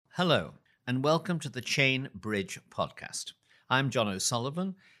Hello, and welcome to the Chain Bridge podcast. I'm John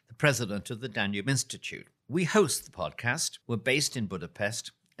O'Sullivan, the president of the Danube Institute. We host the podcast. We're based in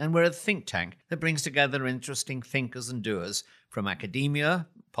Budapest, and we're a think tank that brings together interesting thinkers and doers from academia,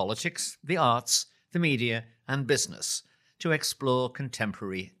 politics, the arts, the media, and business to explore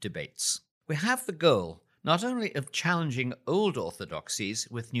contemporary debates. We have the goal not only of challenging old orthodoxies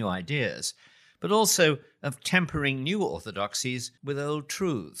with new ideas, but also of tempering new orthodoxies with old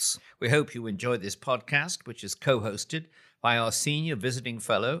truths. We hope you enjoy this podcast, which is co-hosted by our senior visiting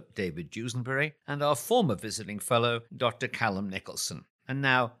fellow, David Dusenbury, and our former visiting fellow, Dr. Callum Nicholson. And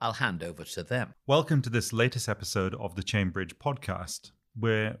now I'll hand over to them. Welcome to this latest episode of the Chain Bridge podcast.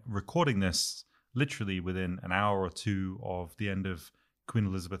 We're recording this literally within an hour or two of the end of Queen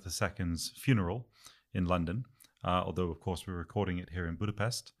Elizabeth II's funeral in London, although, of course, we're recording it here in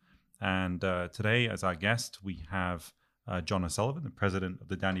Budapest. And today, as our guest, we have John O'Sullivan, the president of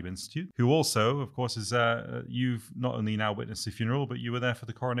the Danube Institute, who also, of course, is you've not only now witnessed the funeral, but you were there for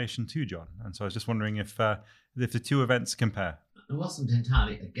the coronation too, John. And so I was just wondering if the two events compare. I wasn't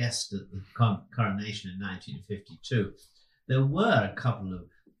entirely a guest at the coronation in 1952. There were a couple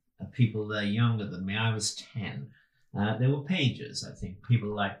of people there younger than me. I was 10. There were pages, I think,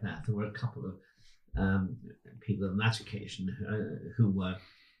 people like that. There were a couple of people on that occasion who were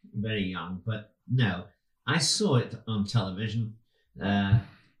very young, but no, I saw it on television.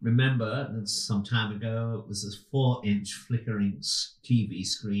 Remember that some time ago it was this 4-inch flickering TV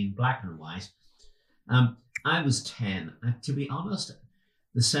screen, black and white. I was 10. To be honest,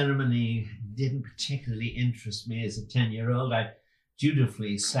 the ceremony didn't particularly interest me as a 10-year-old. I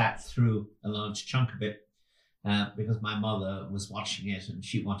dutifully sat through a large chunk of it because my mother was watching it and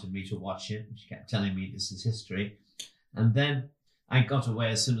she wanted me to watch it. She kept telling me this is history. And then I got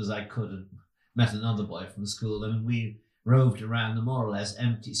away as soon as I could and met another boy from school, and we roved around the more or less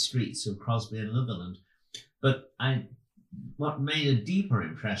empty streets of Crosby and Litherland. But what made a deeper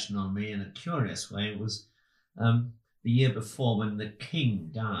impression on me in a curious way was the year before when the king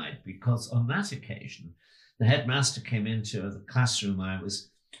died, because on that occasion, the headmaster came into the classroom I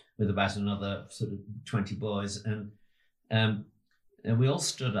was with about another sort of 20 boys, and we all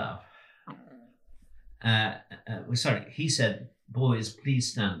stood up. He said, "Boys,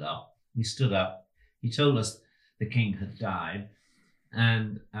 please stand up." We stood up. He told us the king had died,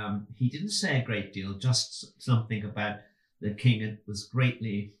 and he didn't say a great deal, just something about the king was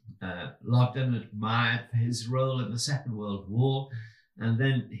greatly loved and admired for his role in the Second World War. And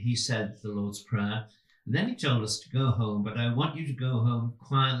then he said the Lord's Prayer. And then he told us to go home, but I want you to go home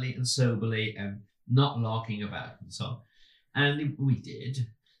quietly and soberly and not larking about and so on. And we did.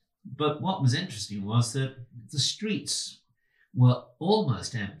 But what was interesting was that the streets were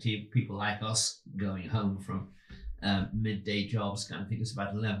almost empty. People like us going home from midday jobs, kind of thing. It was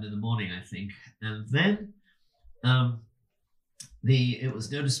about 11 in the morning, I think. And then it was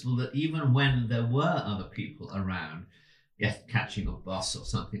noticeable that even when there were other people around, catching a bus or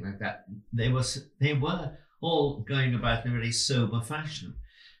something like that, they were all going about in a really sober fashion.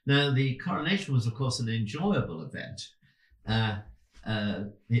 Now, the coronation was, of course, an enjoyable event.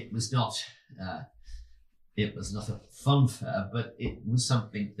 It was not a funfair, but it was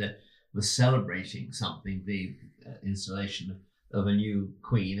something that was celebrating something, the installation of a new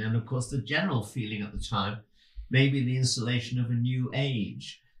queen. And of course, the general feeling at the time, maybe the installation of a new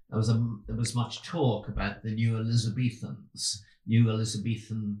age. There was much talk about the new Elizabethans, new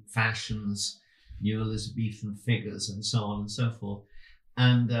Elizabethan fashions, new Elizabethan figures, and so on and so forth.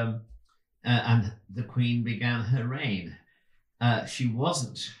 And the queen began her reign. She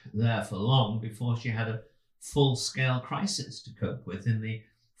wasn't there for long before she had a full-scale crisis to cope with in the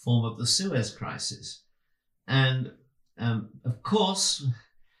form of the Suez crisis. And of course,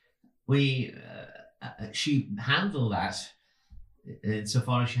 she handled that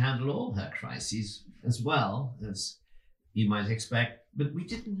insofar as she handled all her crises as well, as you might expect. But we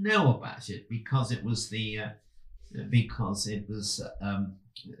didn't know about it because it was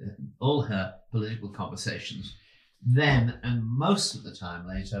all her political conversations then and most of the time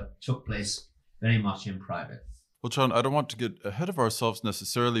later took place very much in private. Well, John, I don't want to get ahead of ourselves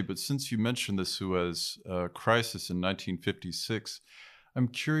necessarily, but since you mentioned the Suez crisis in 1956, I'm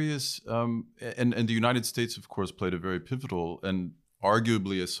curious, and the United States, of course, played a very pivotal and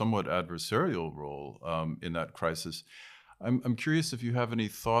arguably a somewhat adversarial role in that crisis. I'm curious if you have any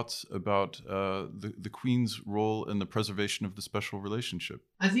thoughts about the Queen's role in the preservation of the special relationship.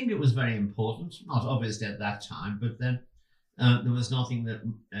 I think it was very important, not obviously at that time, but then there was nothing that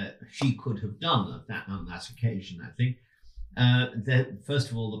she could have done on that occasion, I think.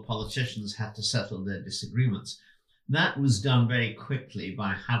 First of all, the politicians had to settle their disagreements. That was done very quickly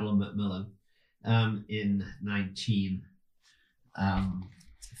by Harold Macmillan in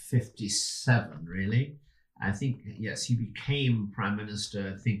 1957, really. I think, yes, he became Prime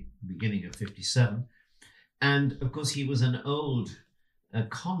Minister, I think, beginning of 57. And of course, he was an old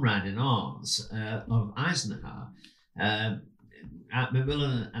comrade in arms of Eisenhower.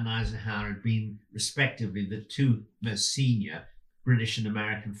 Macmillan and Eisenhower had been respectively the two most senior British and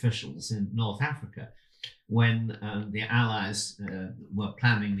American officials in North Africa when the Allies were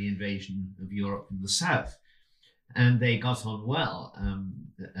planning the invasion of Europe from the south. And they got on well.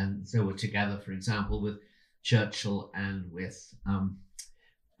 And they were together, for example, with Churchill and with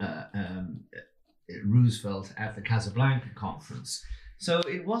Roosevelt at the Casablanca conference. So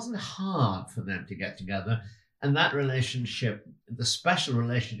it wasn't hard for them to get together. And that relationship, the special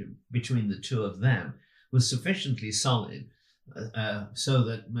relationship between the two of them, was sufficiently solid so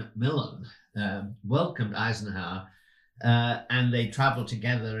that Macmillan welcomed Eisenhower and they traveled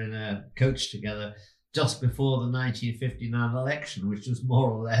together in a coach together just before the 1959 election, which was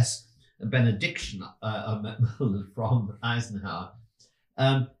more or less a benediction of Macmillan from Eisenhower.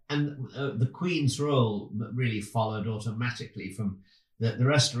 And the Queen's role really followed automatically from the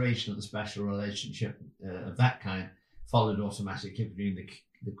restoration of the special relationship of that kind followed automatically between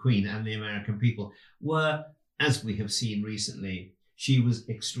the Queen and the American people, were, as we have seen recently, she was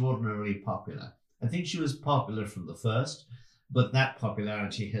extraordinarily popular. I think she was popular from the first, but that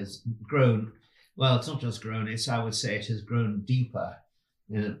popularity has grown. Well, it's not just grown, I would say it has grown deeper.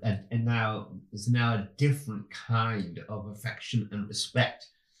 And now there's now a different kind of affection and respect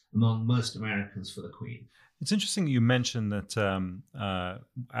among most Americans for the Queen. It's interesting you mentioned that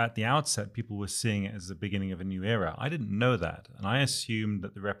at the outset, people were seeing it as the beginning of a new era. I didn't know that. And I assumed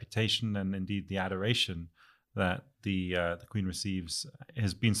that the reputation and indeed the adoration that the Queen receives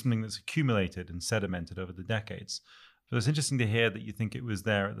has been something that's accumulated and sedimented over the decades. So it's interesting to hear that you think it was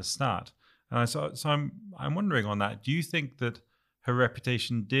there at the start. And so I'm wondering on that, do you think that her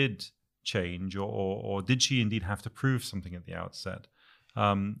reputation did change or did she indeed have to prove something at the outset?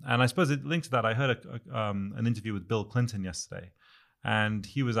 And I suppose it linked to that. I heard an interview with Bill Clinton yesterday, and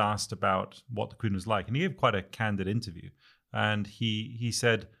he was asked about what the Queen was like, and he gave quite a candid interview. And he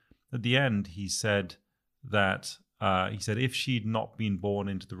said at the end, he said that if she'd not been born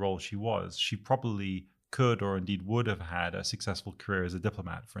into the role she was, she probably could or indeed would have had a successful career as a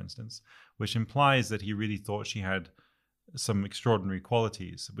diplomat, for instance, which implies that he really thought she had some extraordinary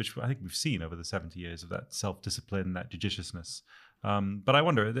qualities, which I think we've seen over the 70 years of that self-discipline, that judiciousness. But I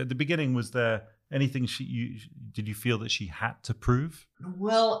wonder, at the beginning, was there anything did you feel that she had to prove?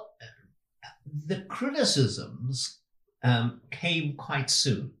 Well, the criticisms came quite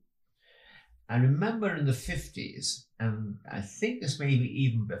soon. I remember in the 50s, and I think this may be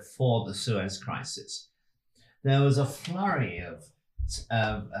even before the Suez Crisis, there was a flurry of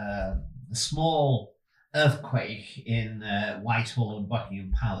a small earthquake in Whitehall and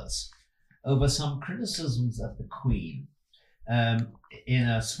Buckingham Palace over some criticisms of the Queen in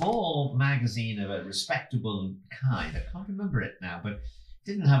a small magazine of a respectable kind. I can't remember it now, but it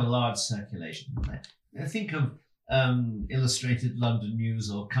didn't have a large circulation. I think of Illustrated London News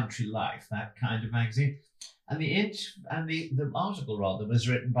or Country Life, that kind of magazine. And the article rather was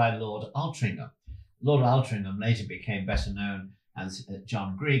written by Lord Altrincham. Lord Altrincham later became better known as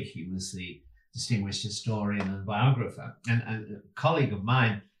John Grigg. He was the distinguished historian and biographer, and a colleague of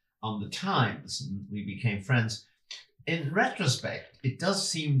mine on the Times, and we became friends. In retrospect, it does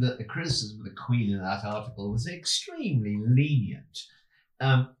seem that the criticism of the Queen in that article was extremely lenient.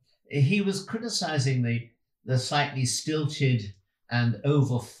 He was criticizing the slightly stilted and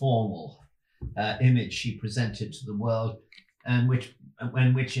over-formal image she presented to the world, and which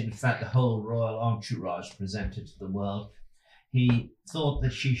in fact the whole royal entourage presented to the world. He thought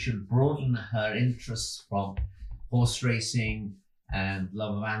that she should broaden her interests from horse racing and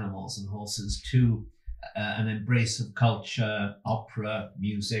love of animals and horses to an embrace of culture, opera,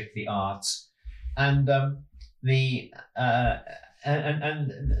 music, the arts, and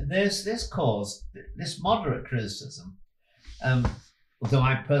this caused this moderate criticism. Although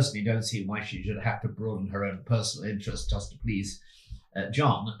I personally don't see why she should have to broaden her own personal interest just to please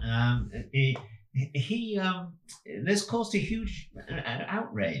John. This caused a huge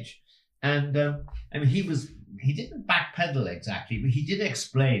outrage, and he didn't backpedal exactly, but he did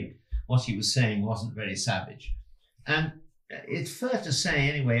explain what he was saying wasn't very savage, and it's fair to say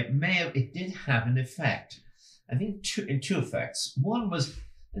anyway it did have an effect. I think two effects. One was,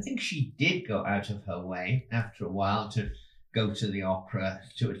 I think she did go out of her way after a while to go to the opera,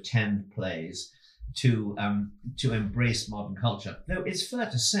 to attend plays, to embrace modern culture. Though it's fair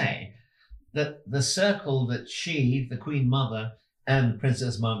to say that the circle that she, the Queen Mother, and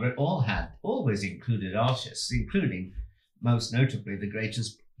Princess Margaret all had always included artists, including, most notably, the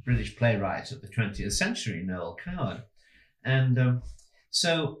greatest British playwright of the 20th century, Noel Coward. And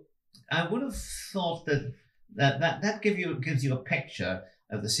so I would have thought that gives you a picture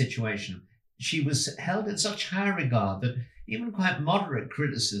of the situation. She was held in such high regard that even quite moderate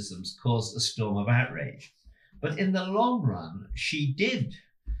criticisms caused a storm of outrage. But in the long run, she did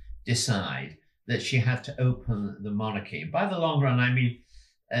decide that she had to open the monarchy. By the long run, I mean,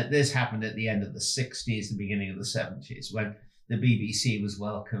 this happened at the end of the 60s, the beginning of the 70s, when the BBC was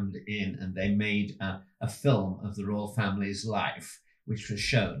welcomed in and they made a film of the royal family's life, which was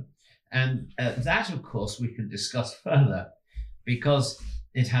shown. And that, of course, we can discuss further because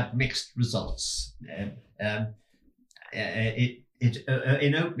it had mixed results.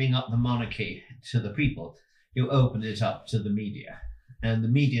 In opening up the monarchy to the people, you opened it up to the media, and the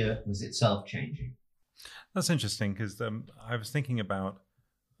media was itself changing. That's interesting because I was thinking about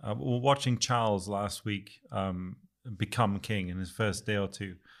watching Charles last week become king in his first day or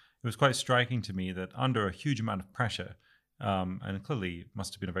two. It was quite striking to me that under a huge amount of pressure, and clearly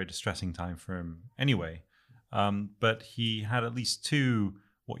must have been a very distressing time for him anyway, but he had at least two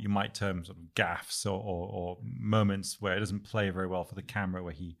what you might term sort of gaffes or moments where it doesn't play very well for the camera,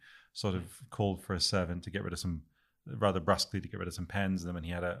 where he sort of called for a servant to get rid of some, rather brusquely to get rid of some pens, and then when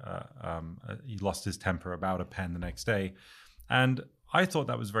he had he lost his temper about a pen the next day. And I thought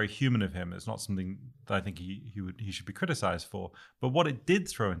that was very human of him. It's not something that I think he should be criticized for. But what it did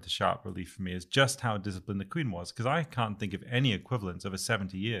throw into sharp relief for me is just how disciplined the Queen was, because I can't think of any equivalents over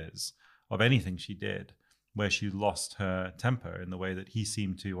 70 years of anything she did where she lost her temper in the way that he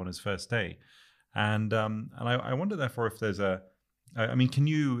seemed to on his first day. And I wonder, therefore, if there's I mean, can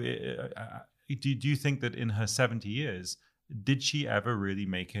you, do you think that in her 70 years, did she ever really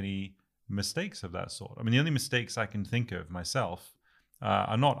make any mistakes of that sort? I mean, the only mistakes I can think of myself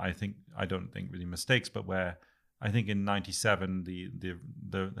are not, I don't think really mistakes, but where I think in 97,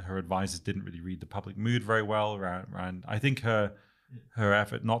 her advisors didn't really read the public mood very well around I think her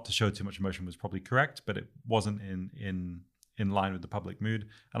effort not to show too much emotion was probably correct, but it wasn't in line with the public mood.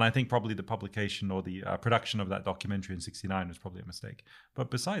 And I think probably the publication or the production of that documentary in 69 was probably a mistake.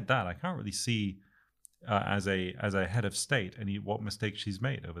 But beside that, I can't really see as a head of state what mistakes she's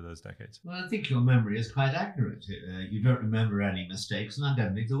made over those decades. Well, I think your memory is quite accurate. You don't remember any mistakes, and I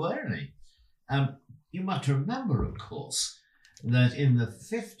don't think there were any. You must remember, of course, that in the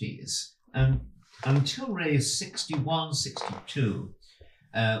 50s, until really 61, 62,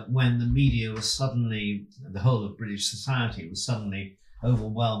 when the media was suddenly, the whole of British society was suddenly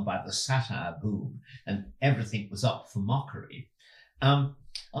overwhelmed by the satire boom and everything was up for mockery.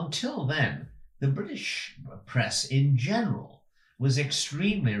 Until then, the British press in general was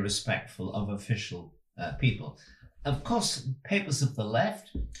extremely respectful of official people. Of course, papers of the left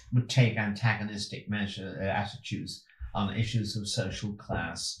would take antagonistic attitudes on issues of social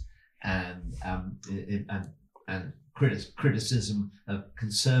class and criticism of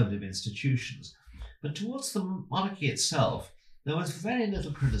conservative institutions. But towards the monarchy itself, there was very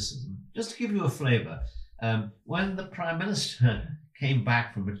little criticism. Just to give you a flavour, when the Prime Minister came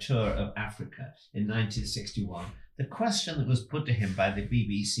back from a tour of Africa in 1961, the question that was put to him by the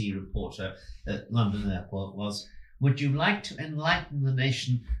BBC reporter at London Airport was, "Would you like to enlighten the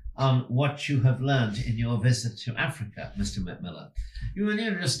nation on what you have learned in your visit to Africa, Mr. Macmillan?" You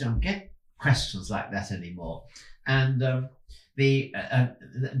just don't get questions like that anymore. And that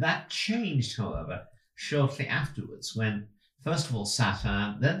changed, however, shortly afterwards when, first of all,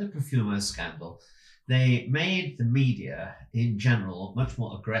 satire, then the perfumer scandal. They made the media in general much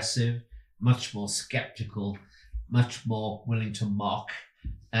more aggressive, much more skeptical, much more willing to mock,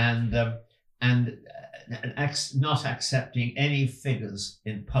 and not accepting any figures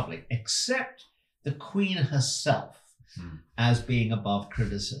in public except the Queen herself as being above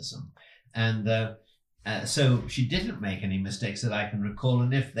criticism. And so she didn't make any mistakes that I can recall,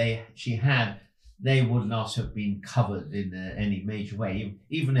 and if she had, they would not have been covered in any major way,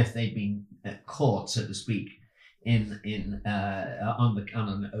 even if they'd been caught, so to speak, on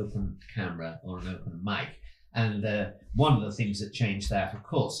an open camera or an open mic. And one of the things that changed that, of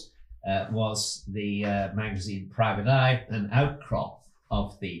course, was the magazine Private Eye, an outcrop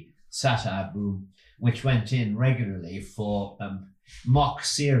of the satire boom, which went in regularly for mock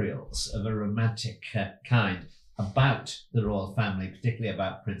serials of a romantic kind about the royal family, particularly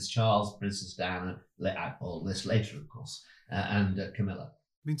about Prince Charles, Princess Diana, all this later, of course, and Camilla.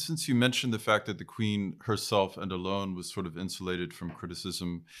 I mean, since you mentioned the fact that the Queen herself and alone was sort of insulated from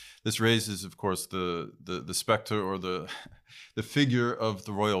criticism, this raises, of course, the specter or the the figure of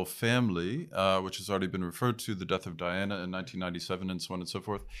the royal family, which has already been referred to, the death of Diana in 1997, and so on and so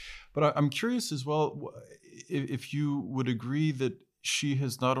forth. But I'm curious as well if you would agree that she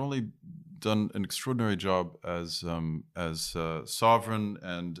has not only done an extraordinary job as sovereign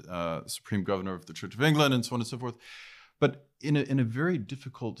and supreme governor of the Church of England, and so on and so forth, but in a very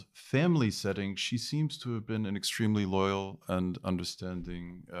difficult family setting, she seems to have been an extremely loyal and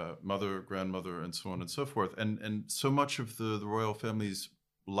understanding mother, grandmother, and so on and so forth. And so much of the royal family's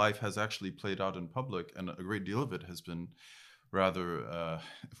life has actually played out in public, and a great deal of it has been rather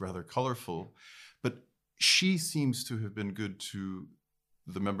colorful. But she seems to have been good to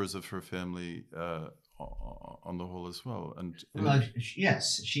the members of her family on the whole as well. Well,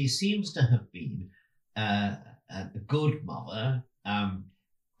 yes, she seems to have been a good mother,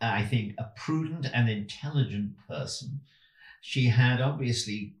 I think a prudent and intelligent person. She had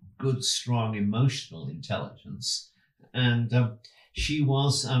obviously good, strong emotional intelligence, and she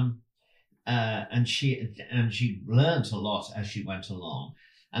was, and she learned a lot as she went along,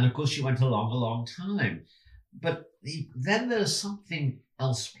 and of course she went along a long time. But then there's something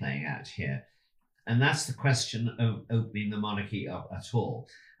else playing out here, and that's the question of opening the monarchy up at all.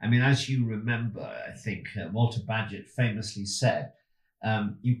 I mean, as you remember, I think Walter Bagehot famously said,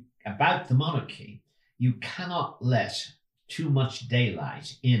 about the monarchy, you cannot let too much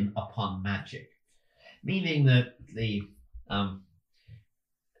daylight in upon magic, meaning that the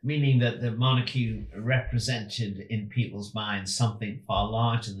monarchy represented in people's minds something far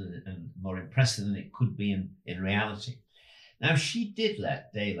larger and more impressive than it could be in reality. Now, she did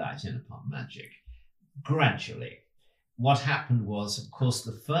let daylight in upon magic gradually. What happened was, of course,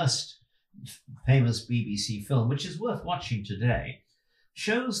 the first famous BBC film, which is worth watching today,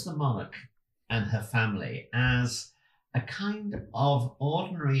 shows the monarch and her family as a kind of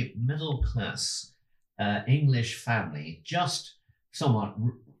ordinary middle-class English family, just somewhat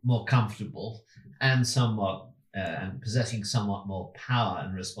more comfortable and and possessing somewhat more power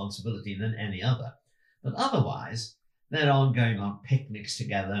and responsibility than any other. But otherwise, they're all going on picnics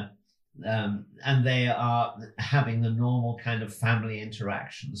together, and they are having the normal kind of family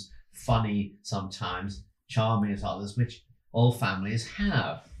interactions, funny sometimes, charming at others, which all families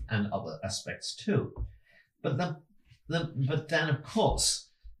have, and other aspects too. But then, of course,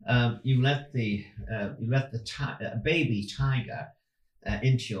 you let the baby tiger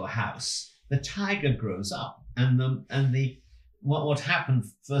into your house. The tiger grows up, and what happened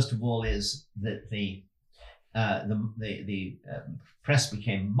first of all is that the press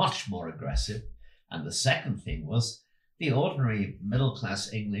became much more aggressive, and the second thing was the ordinary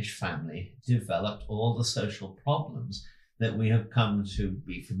middle-class English family developed all the social problems that we have come to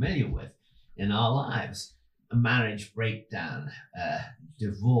be familiar with in our lives: a marriage breakdown,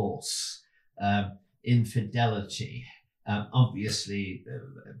 divorce, infidelity. Obviously,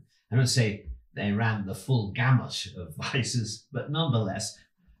 I don't say they ran the full gamut of vices, but nonetheless,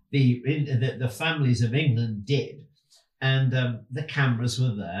 the families of England did, and the cameras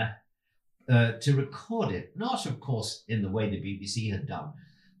were there to record it. Not, of course, in the way the BBC had done,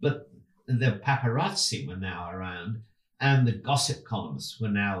 but the paparazzi were now around, and the gossip columns were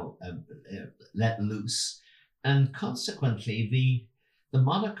now let loose, and consequently, the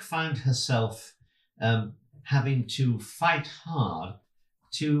monarch found herself having to fight hard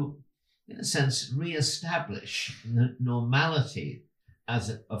to, in a sense, re-establish the normality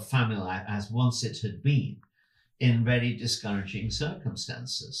as a family life as once it had been, in very discouraging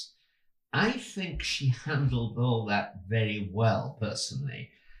circumstances. I think she handled all that very well,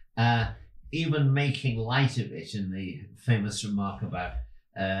 personally, even making light of it in the famous remark about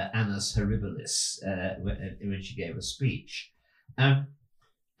annus horribilis when she gave a speech.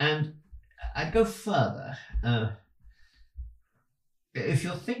 And I'd go further. If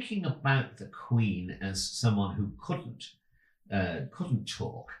you're thinking about the Queen as someone who couldn't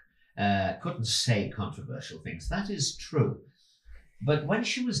talk, couldn't say controversial things, that is true. But when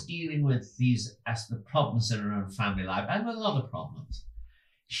she was dealing with the problems in her own family life, and with other problems,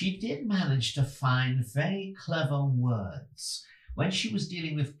 she did manage to find very clever words. When she was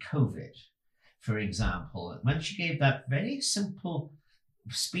dealing with COVID, for example, when she gave that very simple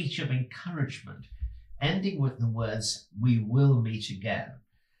speech of encouragement, ending with the words, "We will meet again,"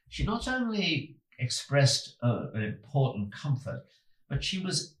 she not only expressed an important comfort, but she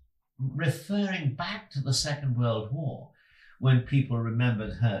was referring back to the Second World War, when people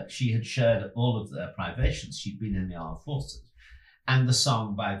remembered her. She had shared all of their privations. She'd been in the armed forces. And the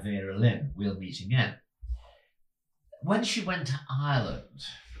song by Vera Lynn, "We'll Meet Again." when she went to Ireland,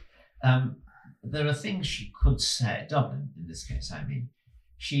 there are things she could say, Dublin in this case, I mean.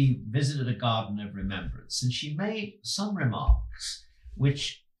 She visited a garden of remembrance and she made some remarks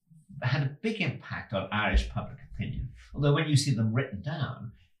which had a big impact on Irish public opinion. Although when you see them written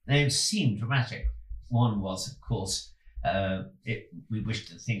down, they seem dramatic. One was, of course, we wished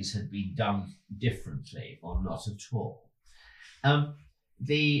that things had been done differently or not at all. When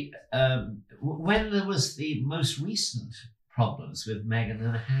there was the most recent problems with Meghan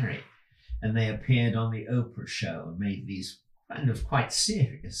and Harry, and they appeared on the Oprah show and made these kind of quite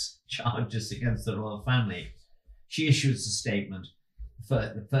serious charges against the royal family, she issues a statement,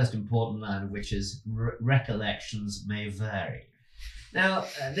 the first important line of which is, recollections may vary. Now,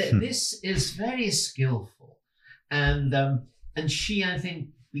 this is very skillful, and she, I think,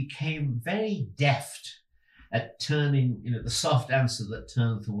 became very deft at turning, the soft answer that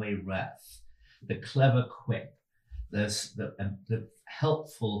turneth away wrath, the clever quip, the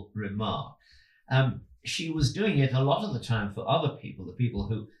helpful remark. She was doing it a lot of the time for other people, the people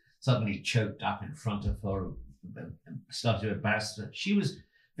who suddenly choked up in front of her and started to embarrass her. She was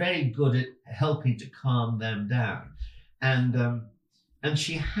very good at helping to calm them down. And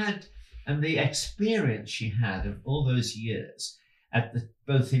she had, and the experience she had of all those years,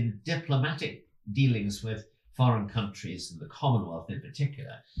 both in diplomatic dealings with foreign countries and the Commonwealth in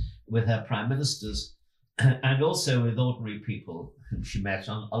particular, with her prime ministers, and also with ordinary people whom she met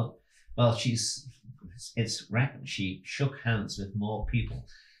it's reckoned she shook hands with more people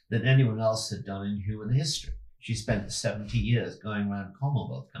than anyone else had done in human history. She spent 70 years going around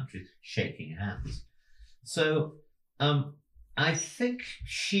Commonwealth countries shaking hands. So I think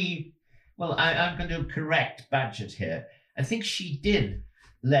I'm going to correct Bagehot here. I think she did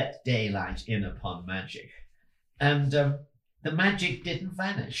let daylight in upon magic. And the magic didn't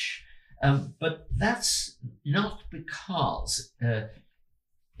vanish. But that's not because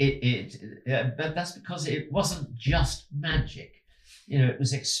but that's because it wasn't just magic. It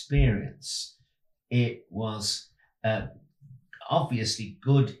was experience. It was obviously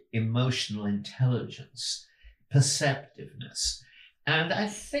good emotional intelligence, perceptiveness, and I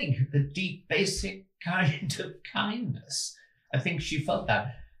think a deep, basic kind of kindness. I think she felt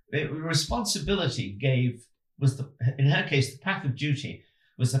that. Responsibility in her case, the path of duty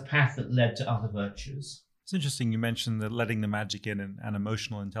was the path that led to other virtues. It's interesting you mentioned the letting the magic in and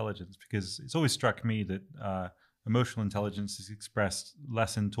emotional intelligence, because it's always struck me that emotional intelligence is expressed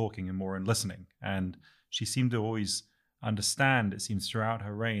less in talking and more in listening. And she seemed to always understand, it seems, throughout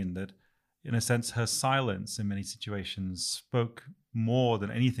her reign, that in a sense her silence in many situations spoke more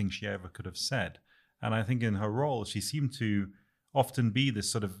than anything she ever could have said. And I think in her role, she seemed to often be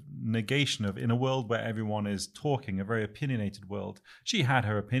this sort of negation of, in a world where everyone is talking, a very opinionated world. She had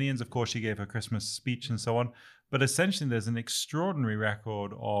her opinions, of course, she gave her Christmas speech and so on, but essentially there's an extraordinary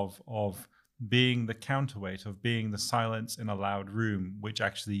record of being the counterweight, of being the silence in a loud room, which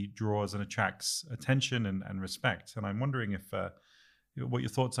actually draws and attracts attention and respect. And I'm wondering if what your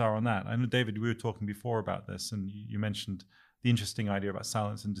thoughts are on that. I know, David, we were talking before about this, and you mentioned the interesting idea about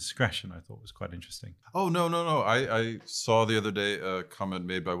silence and discretion. I thought was quite interesting. Oh, no. I saw the other day a comment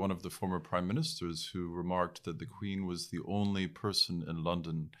made by one of the former prime ministers who remarked that the Queen was the only person in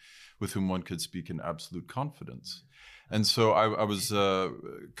London with whom one could speak in absolute confidence. And so I was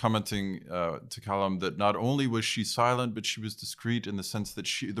commenting to Callum that not only was she silent, but she was discreet in the sense that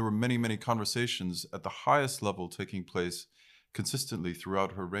there were many, many conversations at the highest level taking place consistently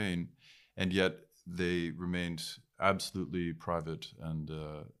throughout her reign, and yet they remained absolutely private and,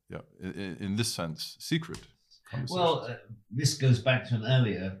 in this sense, secret. Well, this goes back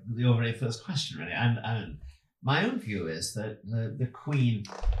to your very first question, really. And my own view is that the Queen,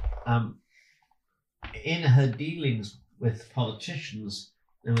 in her dealings with politicians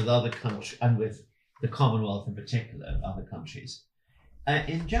and with other countries, and with the Commonwealth in particular, other countries,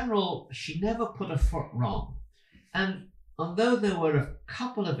 in general, she never put a foot wrong. And although there were a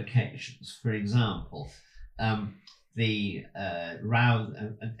couple of occasions, for example, the row,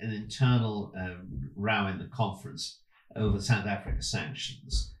 an internal row in the conference over South Africa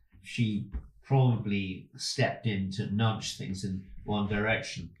sanctions, she probably stepped in to nudge things in one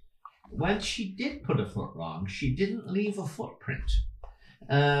direction. When she did put a foot wrong, she didn't leave a footprint.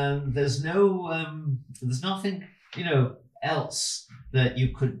 There's nothing, else that you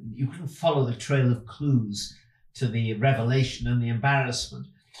couldn't follow the trail of clues to the revelation and the embarrassment.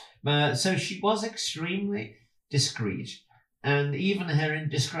 So she was extremely discreet, and even her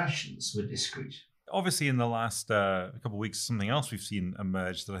indiscretions were discreet. Obviously, in the last couple of weeks, something else we've seen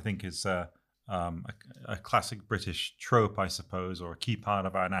emerge that I think is a classic British trope, I suppose, or a key part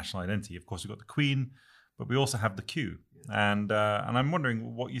of our national identity. Of course, we've got the Queen, but we also have the queue. And I'm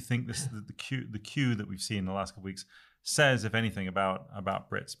wondering what you think the queue that we've seen in the last couple of weeks says, if anything, about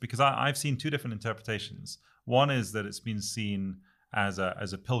Brits, because I've seen two different interpretations. One is that it's been seen as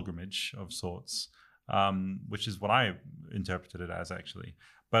a pilgrimage of sorts, which is what I interpreted it as, actually.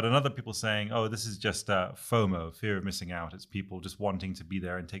 But another people saying, oh, this is just FOMO, fear of missing out. It's people just wanting to be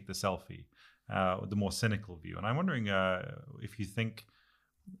there and take the selfie, the more cynical view. And I'm wondering if you think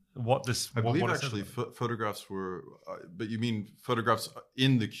what this... I believe actually photographs were, but you mean photographs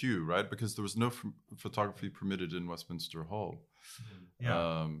in the queue, right? Because there was no photography permitted in Westminster Hall.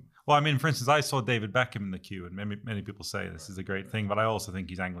 Yeah. Well, I mean, for instance, I saw David Beckham in the queue, and many people say this is a great thing, but I also think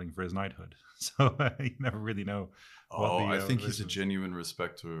he's angling for his knighthood. So you never really know. I think he's a genuine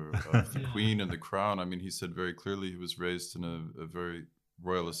respecter of the Queen and the Crown. I mean, he said very clearly he was raised in a very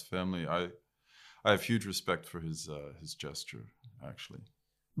royalist family. I have huge respect for his gesture, actually.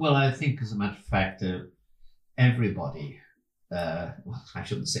 Well, I think, as a matter of fact, everybody, well, I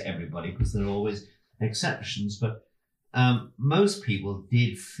shouldn't say everybody because there are always exceptions, but most people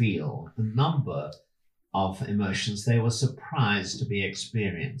did feel the number of emotions they were surprised to be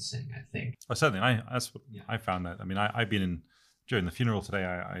experiencing, I think. Oh, certainly. I found that. I mean, I've been in, during the funeral today,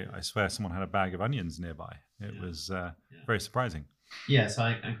 I swear someone had a bag of onions nearby. It was very surprising. Yes,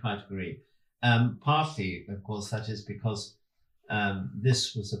 I quite agree. Partly, of course, that is because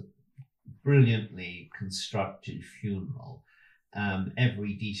this was a brilliantly constructed funeral.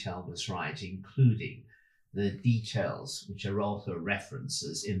 Every detail was right, including the details, which are also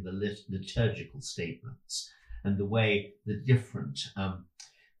references in the liturgical statements, and the way the different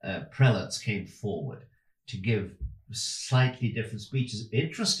prelates came forward to give slightly different speeches.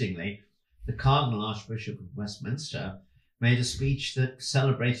 Interestingly, the Cardinal Archbishop of Westminster made a speech that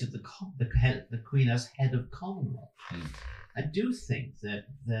celebrated the Queen as head of Commonwealth. I do think that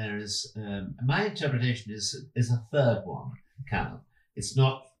there is, my interpretation is a third one, Callum. It's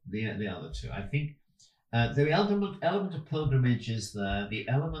not the other two. I think the element of pilgrimage is there, the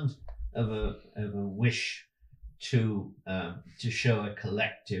element of a wish to show a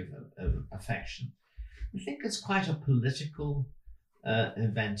collective affection. I think it's quite a political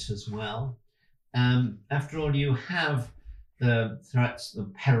event as well. After all, you have the threats, the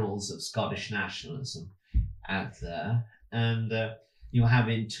perils of Scottish nationalism out there, and you have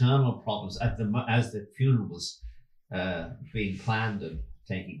internal problems. As the funeral was being planned and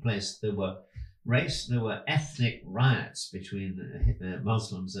taking place, there were ethnic riots between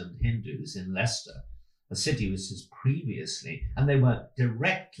Muslims and Hindus in Leicester, a city which was previously, and they were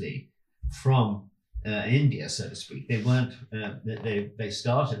directly from India, so to speak. They weren't. They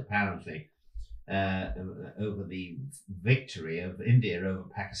started apparently over the victory of India over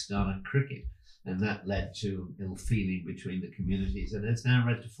Pakistan and cricket, and that led to ill feeling between the communities, and it's now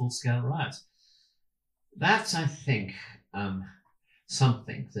led to full-scale riots. That's, I think,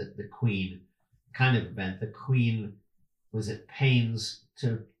 something that the Queen kind of event. The Queen was at pains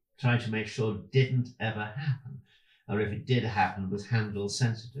to try to make sure didn't ever happen, or if it did happen, was handled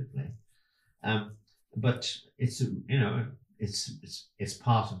sensitively. But it's it's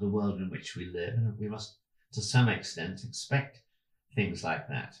part of the world in which we live, and we must, to some extent, expect things like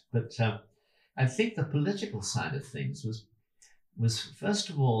that. But I think the political side of things was first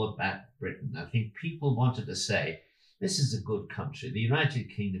of all about Britain. I think people wanted to say, this is a good country. The United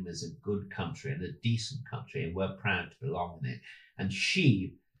Kingdom is a good country and a decent country, and we're proud to belong in it. And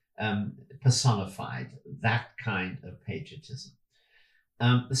she personified that kind of patriotism.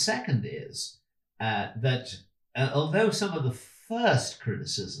 The second is that although some of the first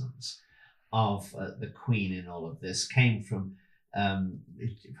criticisms of the Queen in all of this came from,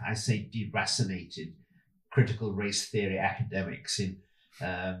 I say, deracinated critical race theory academics in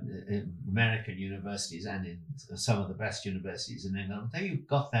American universities and in some of the best universities in England, though you've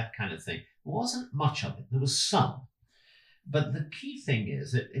got that kind of thing, there wasn't much of it. There was some. But the key thing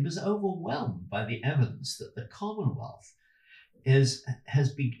is that it was overwhelmed by the evidence that the Commonwealth has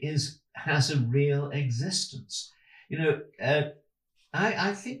a real existence. You know,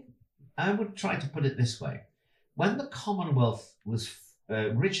 I think I would try to put it this way. When the Commonwealth was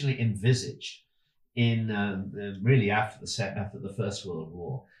originally envisaged in really after the First World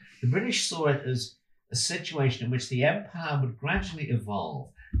War, the British saw it as a situation in which the empire would gradually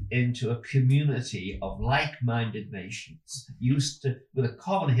evolve into a community of like-minded nations with a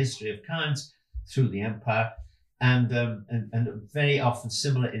common history of kinds through the empire, and very often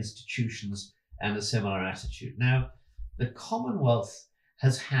similar institutions and a similar attitude. Now, the Commonwealth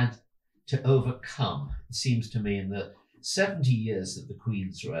has had to overcome, it seems to me, in the 70 years of the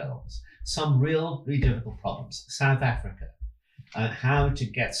Queen's realms, some really difficult problems. South Africa, how to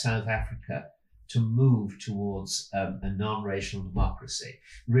get South Africa to move towards a non-racial democracy.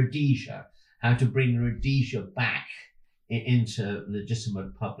 Rhodesia, how to bring Rhodesia back into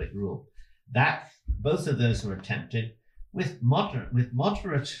legitimate public rule. Both of those were attempted with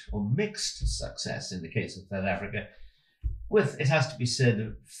moderate or mixed success in the case of South Africa, with, it has to be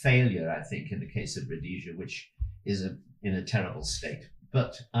said, failure, I think, in the case of Rhodesia, which is in a terrible state.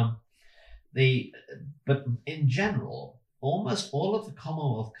 But in general, almost all of the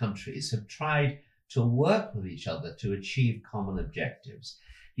Commonwealth countries have tried to work with each other to achieve common objectives.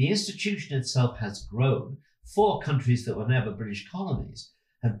 The institution itself has grown. 4 countries that were never British colonies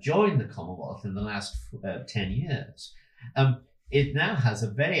have joined the Commonwealth in the last 10 years. It now has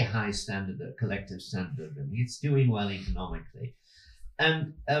a very high collective standard of living. It's doing well economically.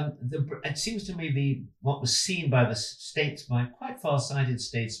 And it seems to me what was seen by by quite far-sighted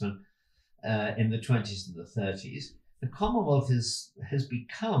statesmen in the 20s and the 30s, the Commonwealth has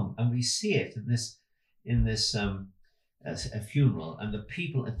become, and we see it in this a funeral and the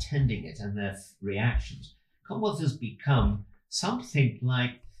people attending it and their reactions. Commonwealth has become something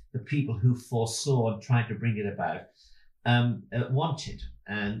like the people who foresaw and tried to bring it about wanted,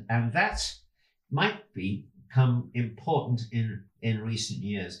 and that might become important in recent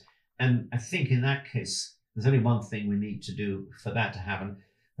years. And I think in that case, there's only one thing we need to do for that to happen.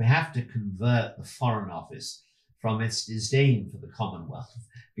 We have to convert the Foreign Office from its disdain for the Commonwealth,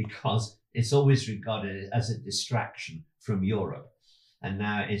 because it's always regarded as a distraction from Europe. And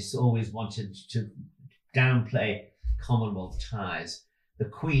now it's always wanted to downplay Commonwealth ties. The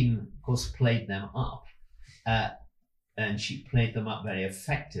Queen, of course, played them up, and she played them up very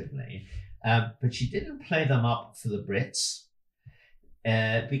effectively. But she didn't play them up for the Brits,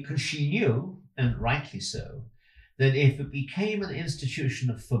 because she knew, and rightly so, that if it became an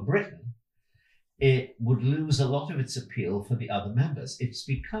institution for Britain, it would lose a lot of its appeal for the other members. It's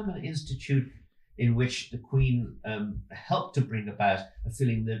become an institute in which the Queen helped to bring about a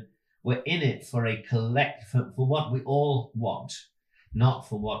feeling that we're in it for for what we all want, not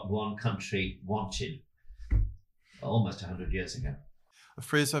for what one country wanted almost 100 years ago. A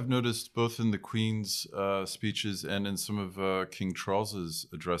phrase I've noticed both in the Queen's speeches and in some of King Charles's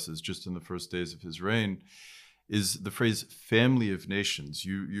addresses just in the first days of his reign is the phrase family of nations.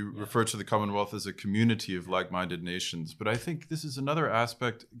 You refer to the Commonwealth as a community of like-minded nations, but I think this is another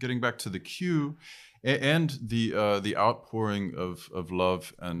aspect, getting back to the Q and the outpouring of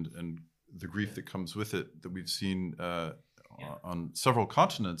love and the grief that comes with it that we've seen on several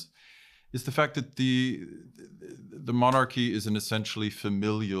continents, is the fact that the monarchy is an essentially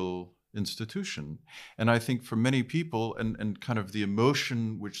familial institution. And I think for many people, and kind of the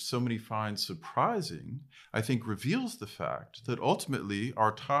emotion which so many find surprising, I think reveals the fact that ultimately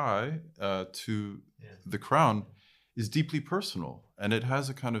our tie to the crown is deeply personal, and it has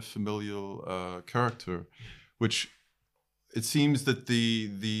a kind of familial character, which it seems that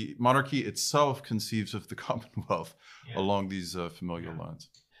the monarchy itself conceives of the Commonwealth along these familial lines.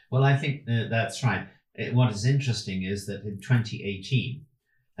 Well, I think that's right. What is interesting is that in 2018,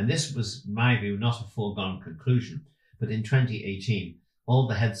 and this was, in my view, not a foregone conclusion, but in 2018, all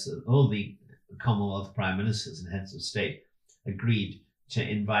the Commonwealth prime ministers and heads of state agreed to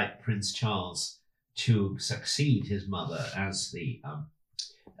invite Prince Charles to succeed his mother as the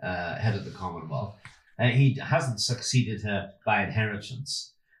head of the Commonwealth. He hasn't succeeded her by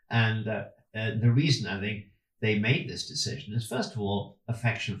inheritance. And the reason I think they made this decision is, first of all,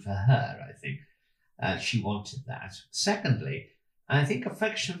 affection for her, I think. She wanted that. Secondly, I think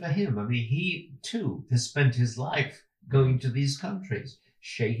affection for him. I mean, he too has spent his life going to these countries,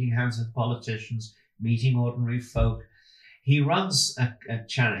 shaking hands with politicians, meeting ordinary folk. He runs a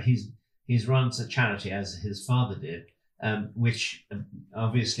charity. He runs a charity, as his father did, which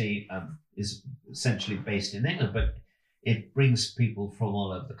obviously is essentially based in England, but it brings people from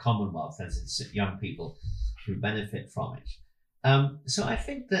all over the Commonwealth, as it's young people who benefit from it. So I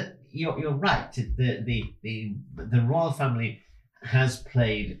think that you're right. The royal family has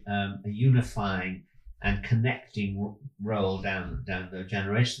played a unifying and connecting role down the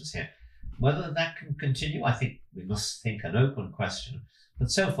generations here. Whether that can continue, I think we must think an open question.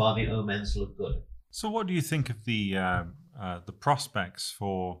 But so far, the omens look good. So, what do you think of the prospects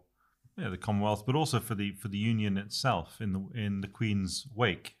for the Commonwealth, but also for the Union itself in the Queen's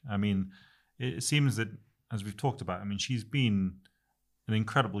wake? I mean, it seems that, as we've talked about, I mean, she's been an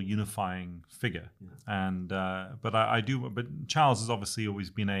incredible unifying figure, and but Charles has obviously always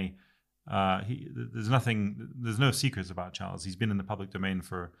been there's no secrets about Charles. He's been in the public domain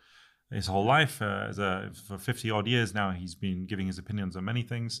for his whole life. For 50 odd years now, he's been giving his opinions on many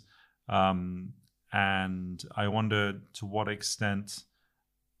things, and I wonder to what extent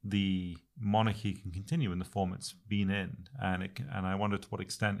the monarchy can continue in the form it's been in, and I wonder to what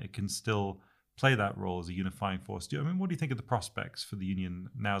extent it can still play that role as a unifying force. What do you think of the prospects for the Union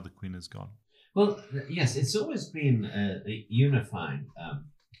now the Queen is gone? Well, yes, it's always been a unifying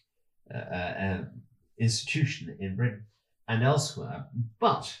institution in Britain and elsewhere,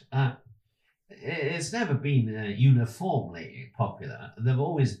 but it's never been uniformly popular. There have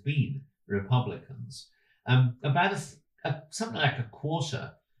always been Republicans. About something like a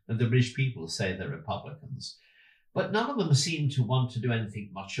quarter of the British people say they're Republicans, but none of them seem to want to do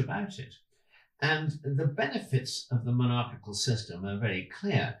anything much about it. And the benefits of the monarchical system are very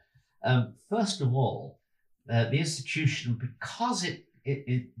clear. First of all, the institution, because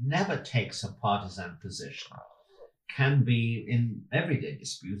it never takes a partisan position, can be in everyday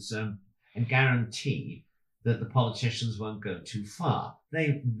disputes a guarantee that the politicians won't go too far.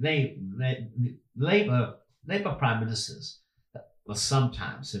 Labour prime ministers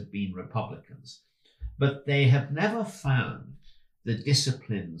sometimes have been Republicans, but they have never found the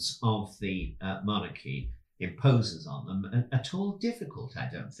disciplines of the monarchy imposes on them at all difficult, I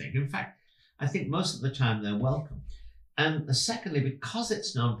don't think. In fact, I think most of the time they're welcome. And secondly, because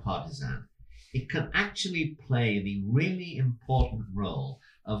it's non-partisan, it can actually play the really important role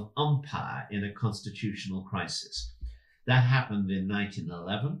of umpire in a constitutional crisis. That happened in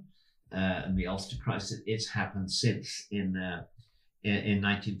 1911, in the Ulster crisis. It's happened since in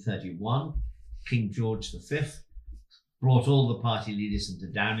 1931. King George V brought all the party leaders into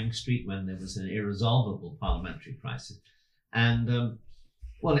Downing Street when there was an irresolvable parliamentary crisis. And,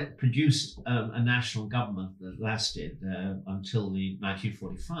 it produced a national government that lasted until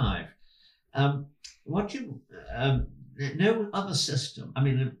 1945. No other system,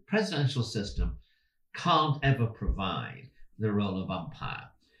 the presidential system can't ever provide the role of umpire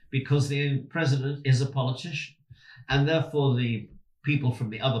because the president is a politician, and therefore the people from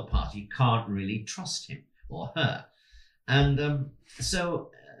the other party can't really trust him or her. And so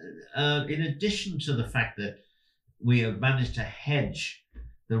in addition to the fact that we have managed to hedge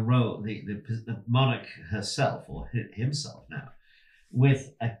the role, the monarch herself or himself now,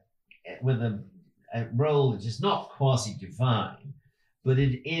 with a role that is not quasi-divine, but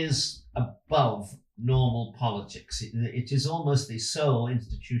it is above normal politics. It is almost the sole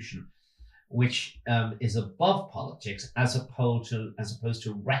institution which is above politics as opposed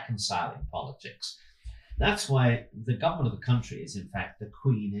to reconciling politics. That's why the government of the country is in fact the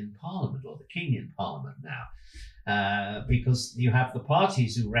Queen in Parliament or the King in Parliament now, because you have the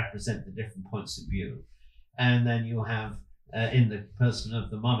parties who represent the different points of view, and then you have in the person of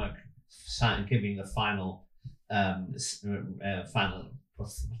the monarch giving the final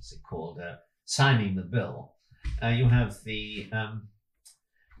what's it called, signing the bill. You have the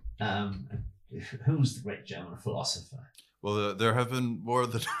who's the great German philosopher? Well, there have been more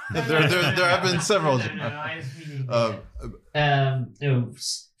than there have been several.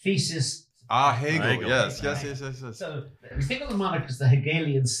 Thesis. Hegel. Yes. So we think of the monarch as the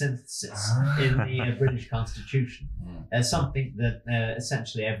Hegelian synthesis in the British Constitution, as something that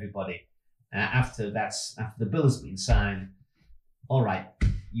essentially everybody, after the bill has been signed, all right,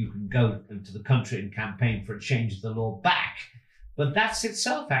 you can go into the country and campaign for a change of the law back. But that's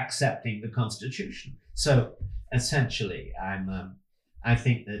itself accepting the Constitution. So essentially, I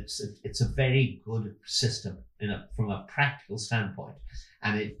think that it's a very good system from a practical standpoint,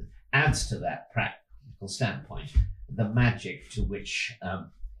 and it adds to that practical standpoint the magic to which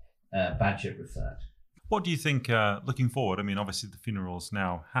Badger referred. What do you think, looking forward? Obviously the funeral's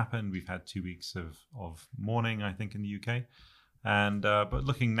now happened. We've had 2 weeks of mourning, I think, in the UK. And but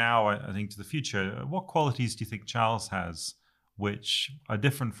looking now, I think, to the future, what qualities do you think Charles has which are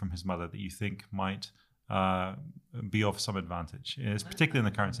different from his mother that you think might be of some advantage, particularly in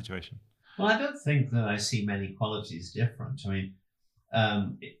the current situation? Well, I don't think that I see many qualities different.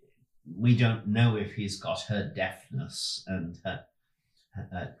 We don't know if he's got her deafness and her,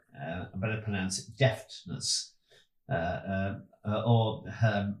 I better pronounce it, deftness, or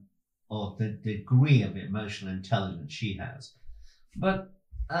the degree of emotional intelligence she has. But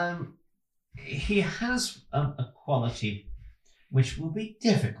he has a quality which will be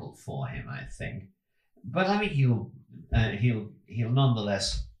difficult for him, I think. But he'll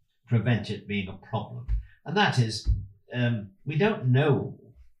nonetheless prevent it being a problem, and that is we don't know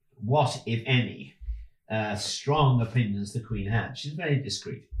what, if any, strong opinions the Queen had. She's very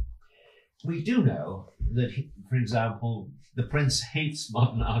discreet. We do know that, for example, the Prince hates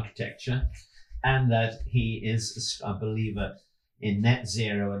modern architecture, and that he is a believer in net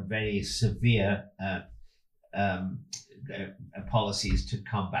zero and very severe policies to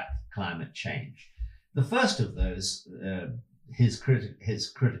combat climate change. The first of those his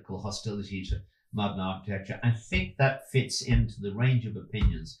critical hostility to modern architecture. I think that fits into the range of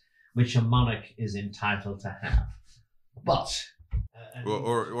opinions which a monarch is entitled to have, but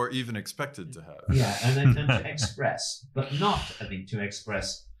or even expected to have. Yeah, and to express, but not, I think, to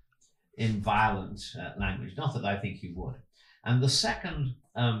express in violent language. Not that I think he would. And the second,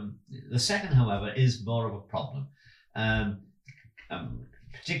 however, is more of a problem.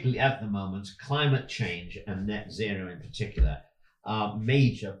 Particularly at the moment, climate change and net zero in particular are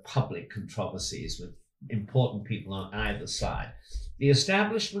major public controversies with important people on either side. The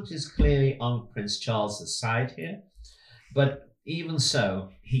establishment is clearly on Prince Charles's side here, but even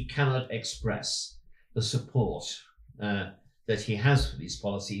so, he cannot express the support that he has for these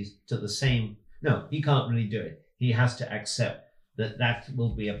policies to the same. No, he can't really do it. He has to accept that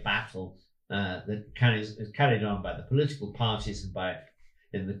will be a battle that is carried on by the political parties and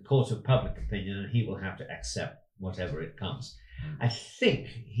in the court of public opinion, and he will have to accept whatever it comes. I think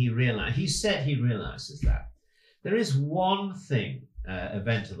he said he realizes that. There is one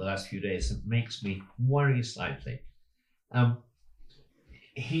event of the last few days that makes me worry slightly.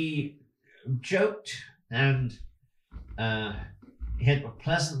 He joked and he had a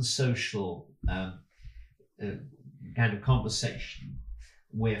pleasant social kind of conversation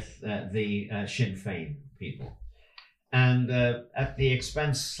with the Sinn Féin people. And at the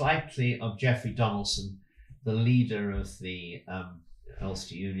expense slightly of Geoffrey Donaldson, the leader of the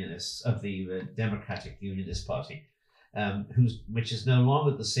Ulster Unionists, of the Democratic Unionist Party, which is no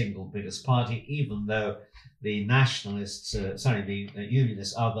longer the single biggest party, even though the Nationalists, the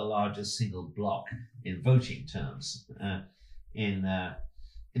Unionists are the largest single bloc in voting terms in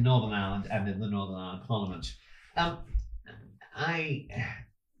Northern Ireland and in the Northern Ireland Parliament. I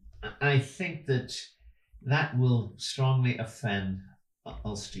think that will strongly offend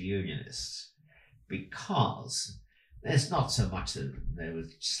Ulster Unionists, because there's not so much that they were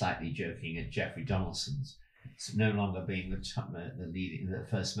slightly joking at Geoffrey Donaldson's no longer being the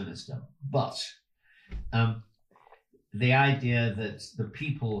First Minister, but the idea that the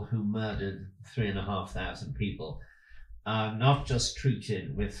people who murdered 3,500 people are not just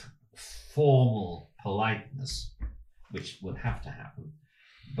treated with formal politeness, which would have to happen,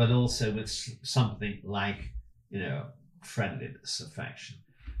 but also with something like, friendliness, affection.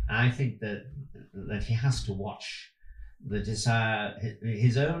 I think that he has to watch the desire,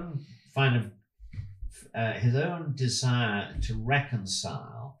 his own desire to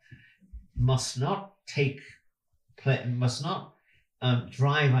reconcile must not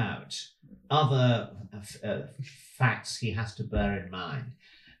drive out other facts he has to bear in mind.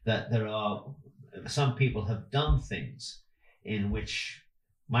 That there are some people have done things in which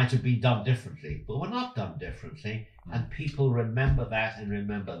might have been done differently, but were not done differently, and people remember that and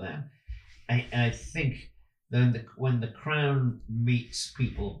remember them. I think that when the Crown meets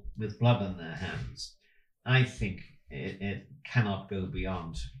people with blood on their hands, I think it cannot go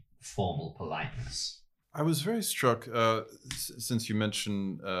beyond formal politeness. I was very struck, since you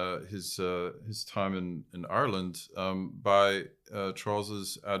mentioned his time in Ireland, by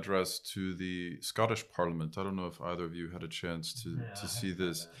Charles's address to the Scottish Parliament. I don't know if either of you had a chance to see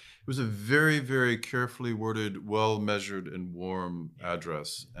this. It was a very, very carefully worded, well-measured and warm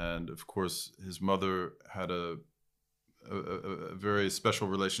address. And of course, his mother had a very special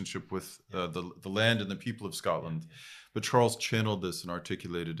relationship with the land and the people of Scotland. But Charles channeled this and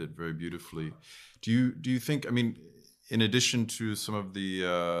articulated it very beautifully. Do you think, in addition to some of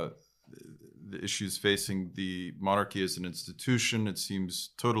the issues facing the monarchy as an institution, it seems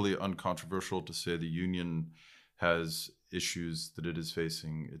totally uncontroversial to say the Union has issues that it is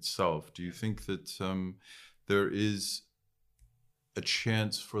facing itself. Do you think that there is a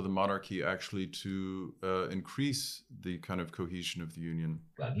chance for the monarchy actually to increase the kind of cohesion of the Union?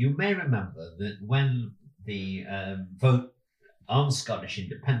 Well, you may remember that when the vote on Scottish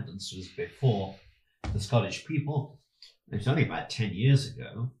independence was before the Scottish people, it's only about 10 years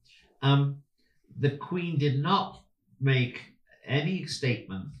ago, the Queen did not make any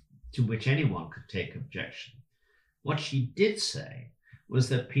statement to which anyone could take objection. What she did say was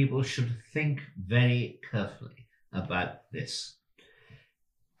that people should think very carefully about this.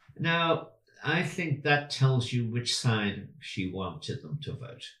 Now, I think that tells you which side she wanted them to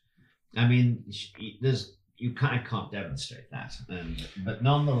vote. I can't demonstrate that, but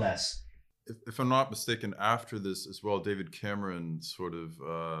nonetheless. If I'm not mistaken, after this as well, David Cameron sort of,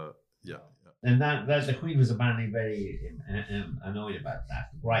 And that the Queen was apparently very annoyed about that,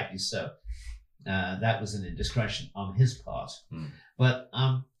 rightly so. That was an indiscretion on his part. But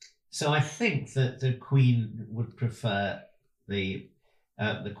so I think that the Queen would prefer the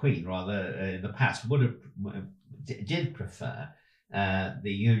Queen, rather, in the past, would have did prefer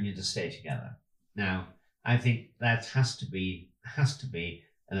the union to stay together. Now, I think that has to be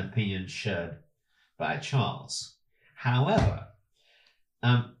an opinion shared by Charles. However,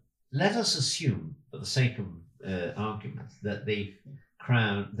 let us assume, for the sake of argument, that the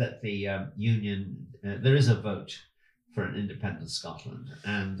union, there is a vote for an independent Scotland,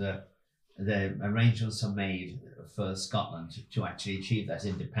 and the arrangements are made for Scotland to actually achieve that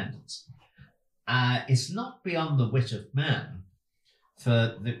independence. It's not beyond the wit of man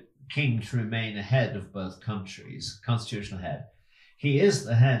for the king to remain ahead of both countries, constitutional head. He is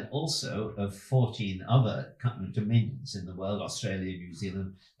the head also of 14 other dominions in the world: Australia, New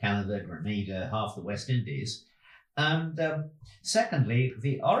Zealand, Canada, Grenada, half the West Indies. And secondly,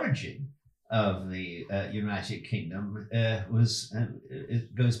 the origin of the United Kingdom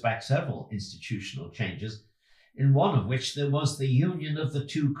it goes back several institutional changes, in one of which there was the union of the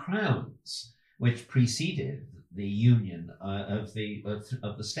two crowns, which preceded the union of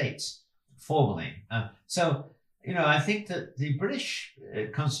the states formally. So, I think that the British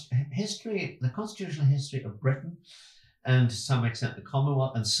history, the constitutional history of Britain, and to some extent the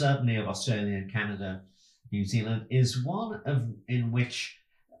Commonwealth, and certainly of Australia and Canada, New Zealand, is one in which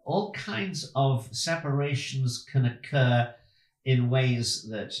all kinds of separations can occur in ways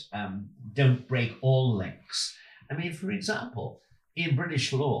that don't break all links. I mean, for example, in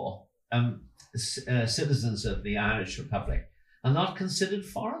British law, citizens of the Irish Republic are not considered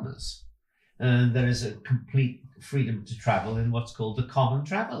foreigners. There is a complete freedom to travel in what's called the Common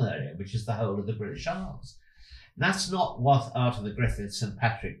Travel Area, which is the whole of the British Isles. That's not what Arthur the Griffiths and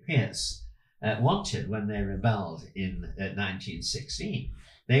Patrick Pearse wanted when they rebelled in 1916.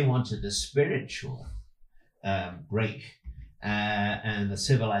 They wanted a spiritual break and a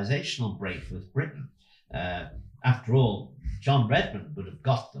civilizational break with Britain. After all, John Redmond would have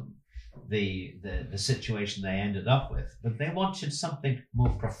got them the situation they ended up with, but they wanted something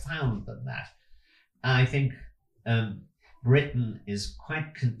more profound than that. I think Britain is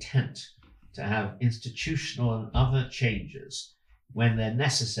quite content to have institutional and other changes when they're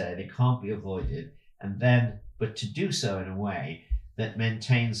necessary. They can't be avoided, but to do so in a way that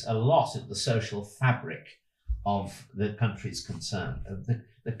maintains a lot of the social fabric of the countries concerned,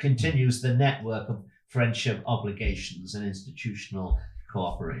 that continues the network of friendship, obligations, and institutional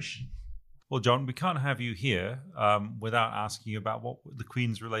cooperation. Well, John, we can't have you here without asking you about what the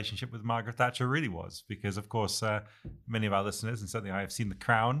Queen's relationship with Margaret Thatcher really was, because, of course, many of our listeners, and certainly I, have seen The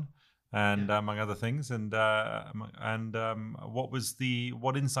Crown, and among other things. And what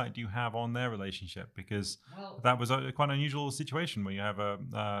insight do you have on their relationship? Because that was a quite unusual situation where you have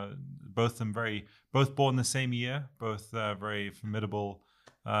both born the same year, both very formidable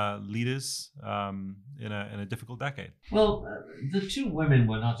leaders in a difficult decade. Well, the two women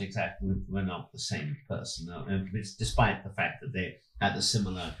were not the same person, despite the fact that they had a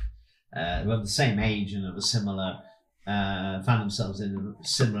similar, were the same age and of a similar. Found themselves in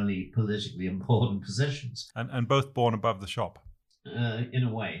similarly politically important positions. And both born above the shop. In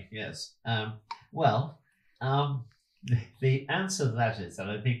a way, yes. The answer to that is that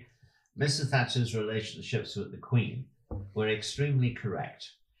I think Mrs. Thatcher's relationships with the Queen were extremely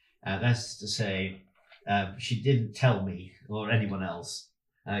correct. That's to say, she didn't tell me or anyone else,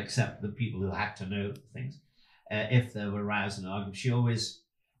 except the people who had to know things, if there were rows and arguments. She always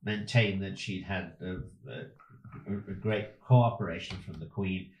maintained that she'd had a great cooperation from the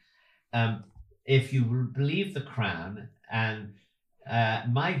Queen. If you believe the Crown, and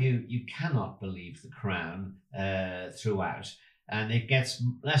my view, you cannot believe the Crown throughout, and it gets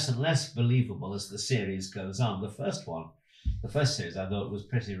less and less believable as the series goes on. The first series I thought was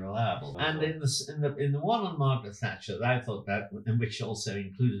pretty reliable, and in the one on Margaret Thatcher, I thought that, and which also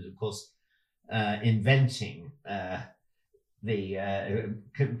included, of course, inventing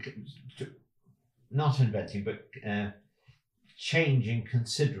not inventing, but changing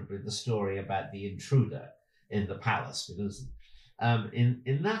considerably the story about the intruder in the palace, because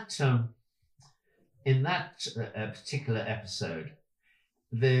in that particular episode,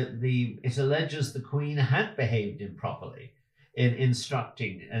 it alleges the Queen had behaved improperly in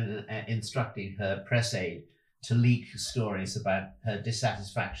instructing her press aide to leak stories about her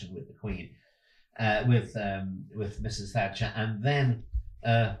dissatisfaction with the Queen, with Mrs. Thatcher, and then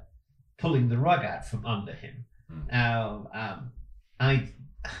pulling the rug out from under him. Now, I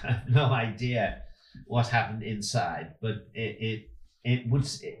have no idea what happened inside, but it would,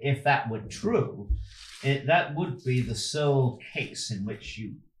 if that were true, that would be the sole case in which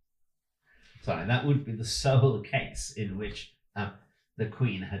the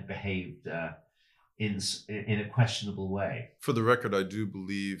Queen had behaved in a questionable way. For the record, I do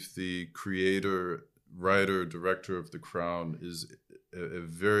believe the creator writer, director of The Crown, is a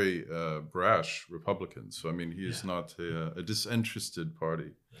very brash Republican. So, I mean, he is not a disinterested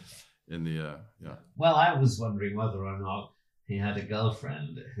party in the, Well, I was wondering whether or not he had a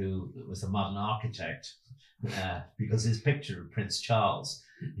girlfriend who was a modern architect, because his picture of Prince Charles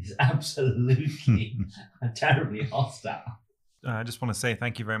is absolutely terribly hostile. I just want to say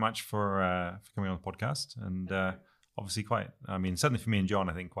thank you very much for coming on the podcast. And obviously certainly for me and John,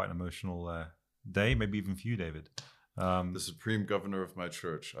 I think quite an emotional day, maybe even for you, David. The supreme governor of my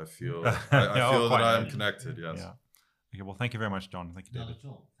church. I feel I feel that I am connected, yes. Yeah. Okay, well, thank you very much, John. Thank you, David. Not at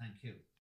all. Thank you.